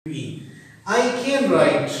I can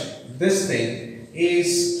write this thing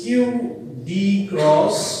is Q D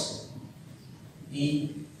cross E.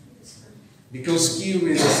 Because Q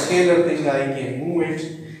is a scalar thing, I can move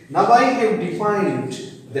it. Now I have defined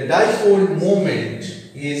the dipole moment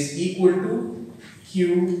is equal to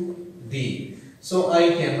QD. So I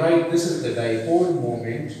can write this is the dipole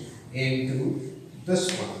moment into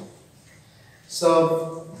this one.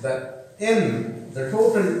 So the M, the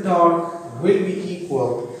total torque, will be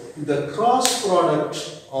equal to the cross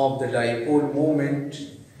product of the dipole moment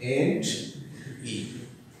and E.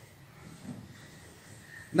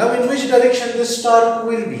 Now in which direction this torque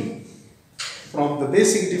will be? From the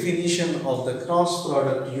basic definition of the cross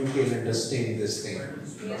product, you can understand this thing.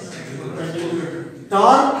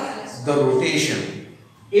 Torque, the rotation,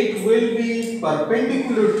 it will be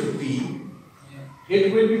perpendicular to P,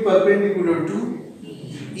 it will be perpendicular to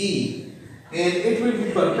E, and it will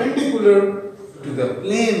be perpendicular to the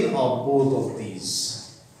plane of both of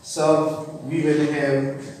these. So we will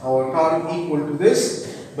have our torque equal to this,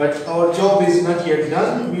 but our job is not yet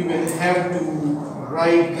done. We will have to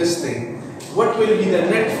write this thing. What will be the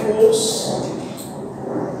net force?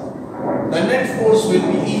 The net force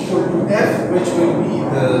will be equal to F, which will be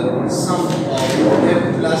the sum of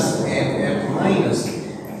F plus and F minus.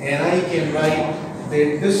 And I can write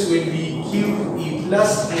that this will be QE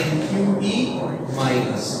plus and QE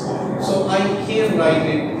minus. So I can write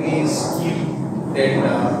it as Q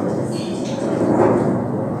delta E.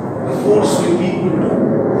 The force will be equal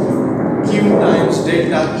to Q times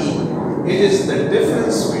delta E. It is the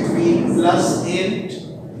difference between plus and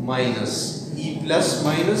minus. E plus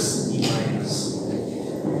minus, E minus.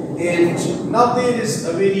 And now there is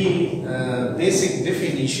a very basic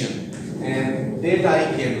definition, and that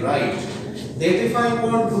I can write. That if I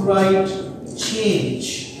want to write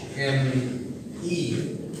change in E,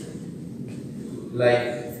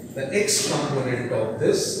 like the x component of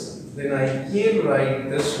this, then I can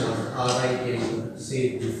write this one, or I can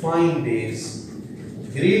say defined as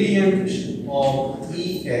gradient of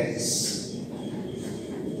Ex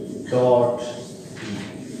dot E.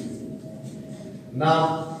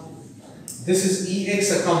 Now, this is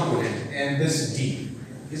Ex a component and this D.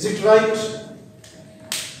 Is it right?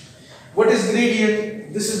 What is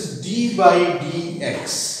gradient? This is D by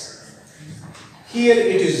dx. Here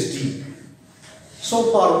it is D.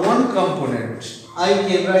 So for one component, I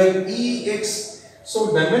can write Ex. So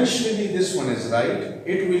dimensionally this one is right.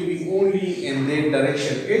 It will be only in that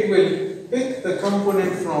direction. It will pick the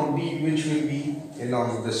component from D which will be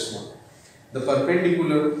along this one. The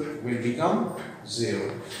perpendicular will become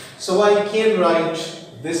 0. So I can write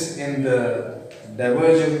this in the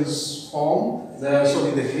divergence form,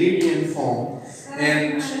 the gradient form,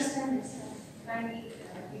 and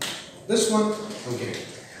this one, okay.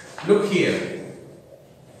 Look here.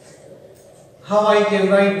 How I can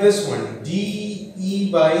write this one?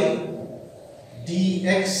 dE by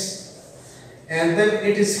dx, and then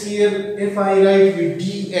it is here. If I write with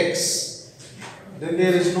dx, then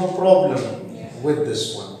there is no problem with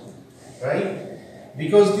this one, right?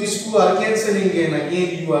 Because these two are cancelling, and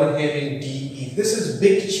again you are having dE. This is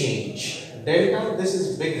big change. Delta, this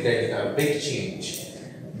is big delta, big change.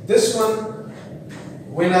 This one,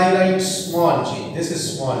 when I write small change, this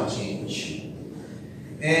is small change.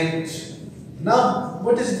 And now,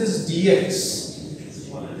 what is this dx?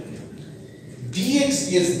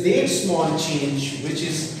 Dx is that small change which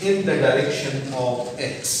is in the direction of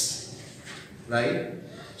x, right?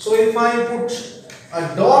 So if I put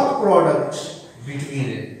a dot product between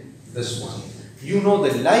it, this one, you know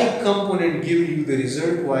the like component give you the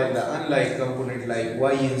result, while the unlike component like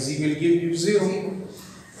y and z will give you 0.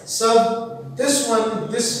 So this one,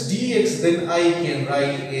 this dx, then I can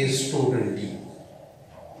write as total d.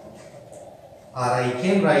 Or I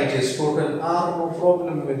can write as total r, no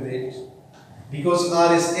problem with it. Because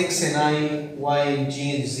r is x and I, y,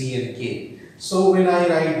 j, and z, and k. So when I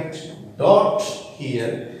write dot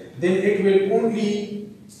here, then it will only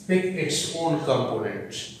pick its own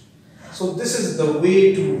component. So this is the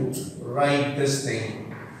way to write this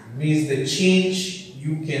thing. Means the change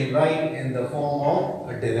you can write in the form of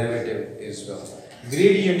a derivative as well.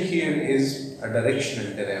 Gradient here is a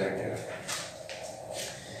directional derivative.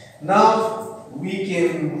 Now we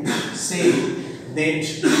can say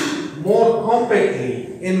that more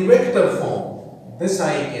compactly in vector form, this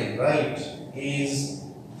I can write is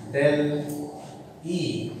del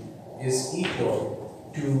E is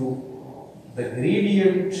equal to the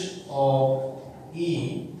gradient of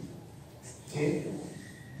E. Okay.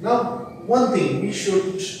 Now one thing we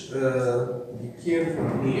should be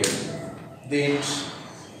careful here, that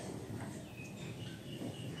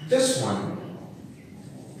this one,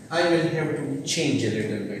 I will have to change a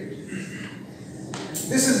little bit.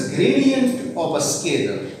 This is gradient of a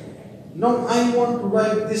scalar. Now I want to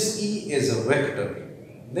write this E as a vector.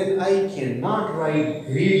 Then I cannot write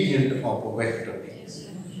gradient of a vector.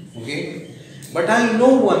 Okay? But I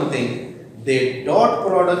know one thing, the dot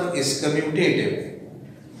product is commutative.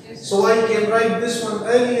 So I can write this one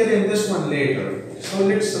earlier and this one later. So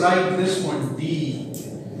let's write this one D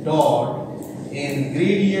dot and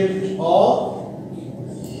gradient of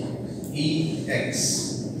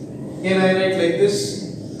EX. Can I write like this?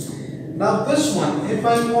 Now this one, if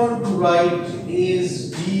I want to write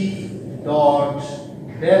is D dot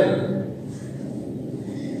del,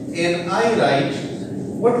 and I write,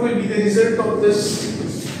 what will be the result of this?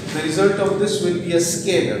 The result of this will be a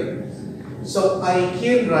scalar. So I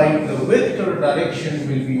can write the vector direction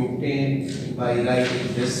will be obtained by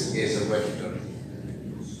writing this as a vector.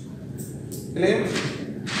 Clear?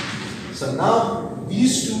 So now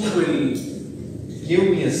these two will give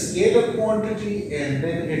me a scalar quantity and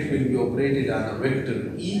then it will be operated on a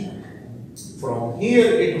vector E. From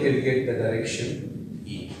here it will get the direction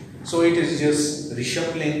E. So it is just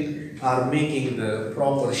reshuffling or making the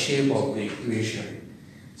proper shape of the equation.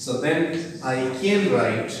 So then I can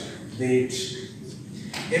write that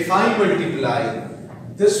if I multiply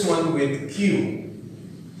this one with Q,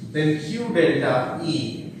 then Q delta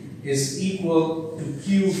E is equal to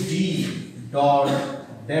QD dot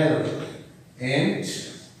del and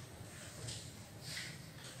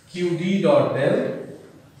QD dot del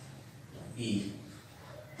E.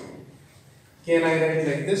 Can I write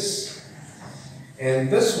like this? And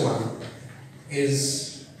this one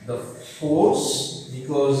is the force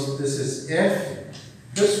because this is F.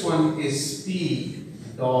 This one is P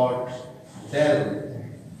dot del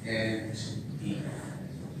and E.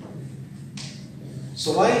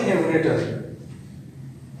 So I have written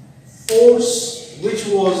force which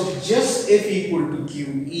was just F equal to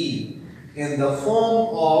QE in the form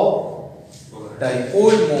of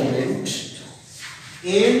dipole moment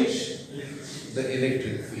and the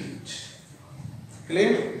electric field.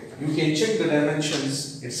 Clear? You can check the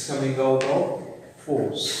dimensions, it's coming out of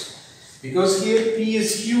force. Because here P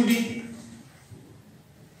is QD,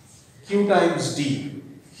 Q times D.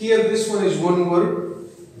 Here this one is 1 over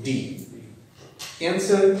D.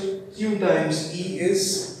 Cancelled, Q times E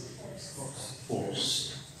is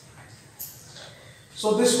force.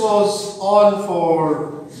 So this was all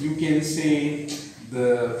for, you can say,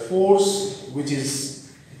 the force which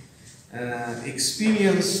is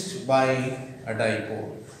experienced by a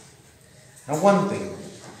dipole. Now one thing,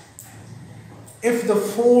 if the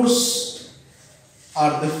force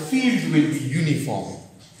or the field will be uniform,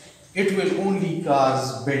 it will only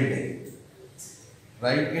cause bending,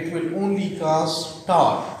 right? It will only cause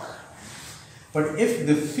torque. But if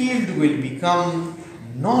the field will become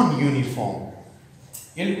non-uniform,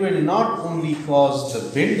 it will not only cause the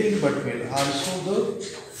bending but will also the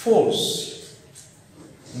force.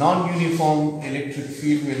 Non-uniform electric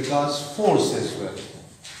field will cause force as well.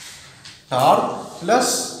 Torque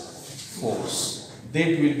plus force. That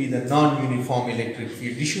will be the non-uniform electric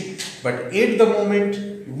field issue. But at the moment,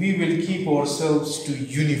 we will keep ourselves to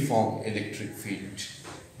uniform electric field.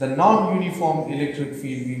 The non-uniform electric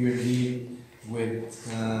field we will deal with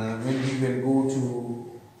when we will go to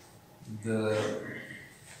the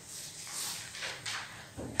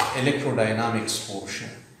electrodynamics portion.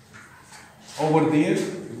 Over there,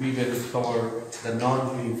 we will cover the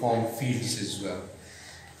non-uniform fields as well.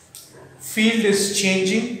 Field is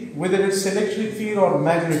changing, whether it's electric field or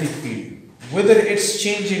magnetic field, whether it's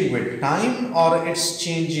changing with time or it's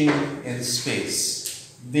changing in space.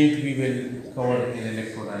 That we will cover in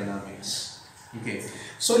electrodynamics. Okay,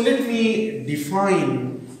 so let me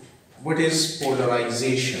define what is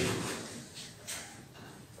polarization.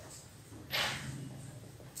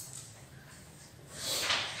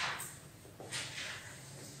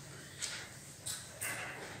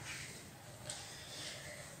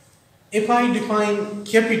 If I define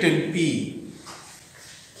capital P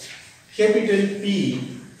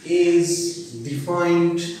is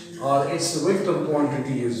defined, or it's a vector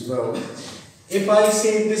quantity as well. If I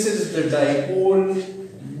say this is the dipole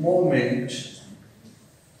moment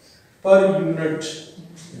per unit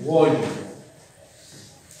volume,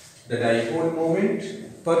 the dipole moment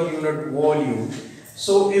per unit volume.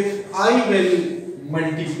 So if I will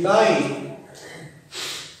multiply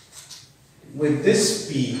with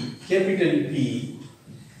this P, capital P,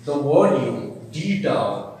 the volume d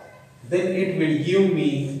tau, then it will give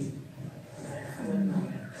me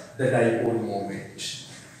the dipole moment.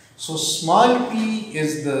 So small p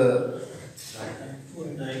is the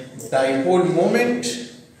dipole moment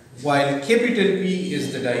while capital P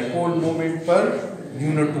is the dipole moment per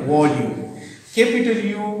unit volume.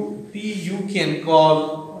 Capital P you can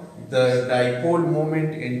call the dipole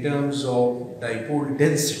moment in terms of dipole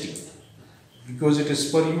density because it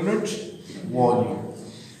is per unit volume.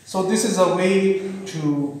 So this is a way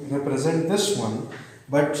to represent this one,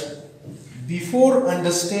 but before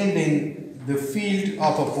understanding the field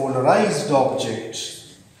of a polarized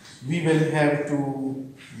object, we will have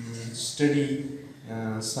to study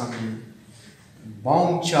some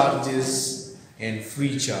bound charges and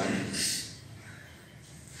free charges.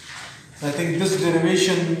 I think this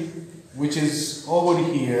derivation, which is over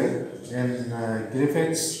here in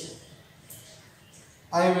Griffiths,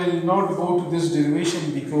 I will not go to this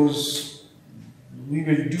derivation because we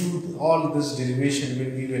will do all this derivation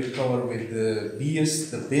when we will cover with the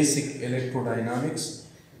BS, the basic electrodynamics.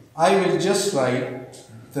 I will just write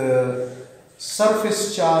the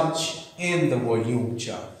surface charge and the volume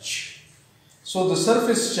charge. So the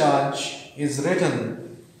surface charge is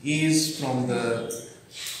written is from the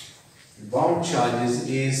bound charges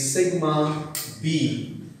is sigma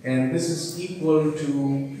B, and this is equal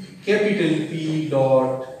to capital P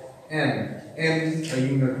dot M, M a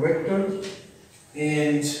unit vector,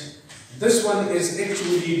 and this one is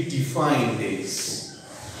actually defined as,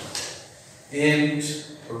 and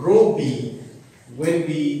rho B will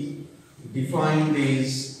be defined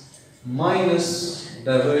as minus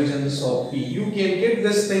divergence of P. You can get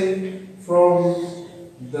this thing from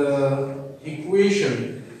the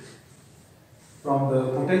equation, from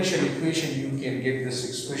the potential equation. You can get this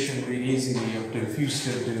expression very easily of diffuse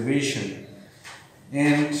derivation.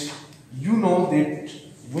 And you know that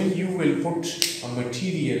when you will put a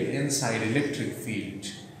material inside electric field,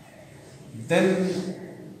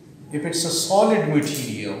 then if it's a solid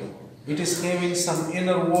material, it is having some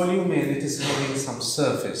inner volume and it is having some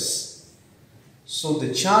surface. So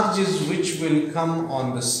the charges which will come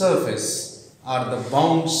on the surface are the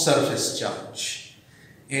bound surface charge,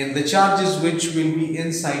 and the charges which will be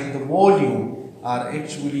inside the volume are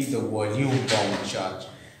actually the volume bound charge.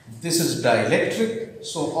 This is dielectric,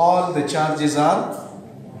 so all the charges are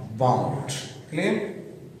bound. Clear?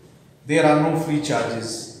 There are no free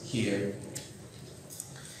charges here.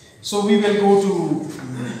 So we will go to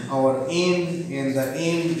our aim, and the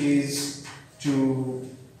aim is to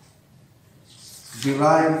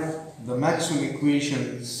derive the Maxwell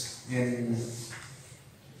equations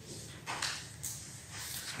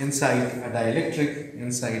inside a dielectric,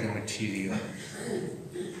 inside a material.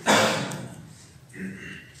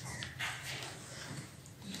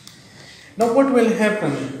 Now what will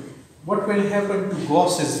happen? What will happen to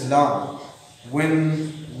Gauss's law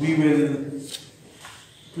when we will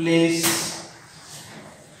place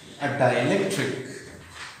a dielectric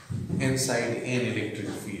inside an electric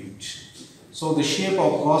field? So the shape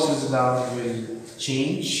of Gauss's law will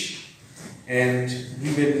change, and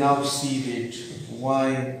we will now see that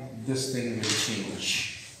why this thing will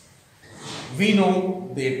change. We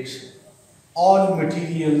know that all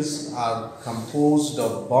materials are composed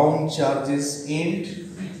of bound charges and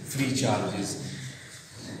free charges.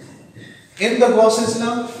 In the Gauss's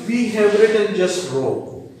law, we have written just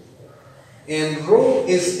rho, and rho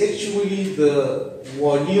is actually the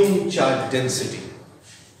volume charge density.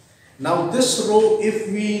 Now this rho,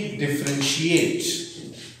 if we differentiate,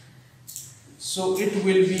 so it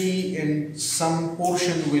will be in some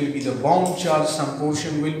portion will be the bound charge, some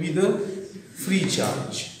portion will be the free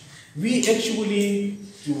charge. We actually,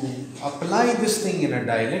 to apply this thing in a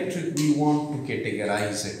dielectric, we want to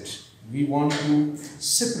categorize it. We want to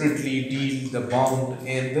separately deal the bound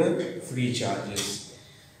and the free charges.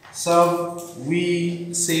 So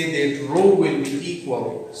we say that rho will be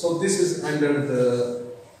equal. So this is under the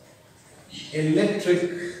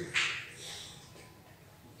electric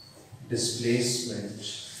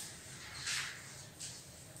displacement.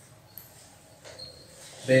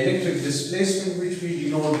 The electric displacement, which we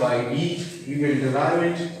denote by D, we will derive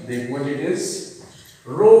it, then what it is.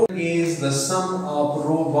 Rho is the sum of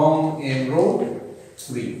rho bound and rho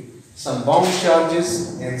free. Some bound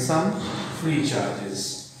charges and some free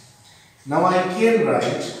charges. Now I can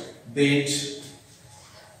write that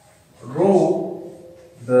rho,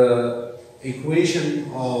 the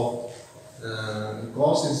equation of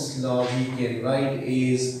Gauss's law, we can write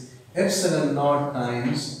is epsilon naught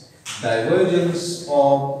times divergence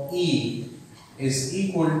of E is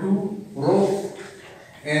equal to rho,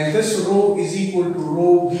 and this rho is equal to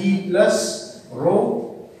rho B plus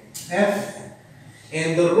rho F,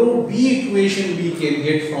 and the rho B equation we can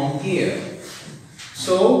get from here.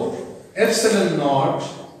 So epsilon naught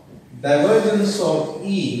divergence of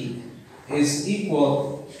E is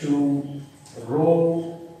equal to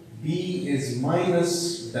rho B is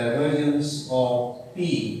minus divergence of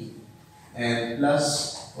P and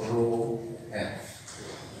plus rho F.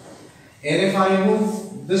 And if I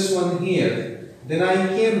move this one here, then I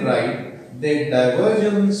can write that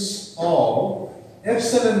divergence of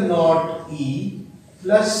epsilon naught E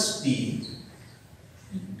plus P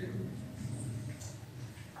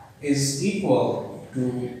is equal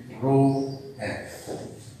to rho F.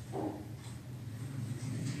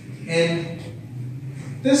 And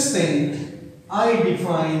this thing I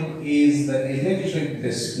define is the electric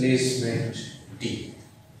displacement D.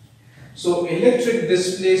 So electric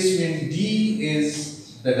displacement D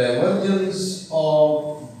is the divergence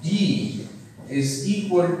of D is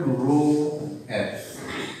equal to rho F.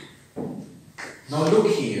 Now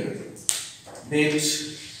look here,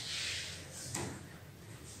 that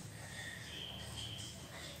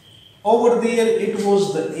over there it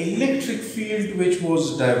was the electric field which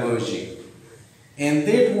was diverging, and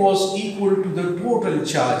that was equal to the total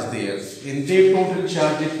charge there. In that total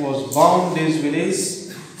charge it was bound as well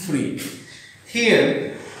as free.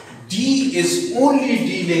 Here D is only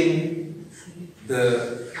dealing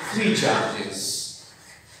the free charges.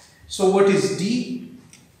 So what is D?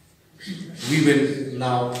 We will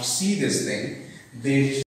now see this thing, that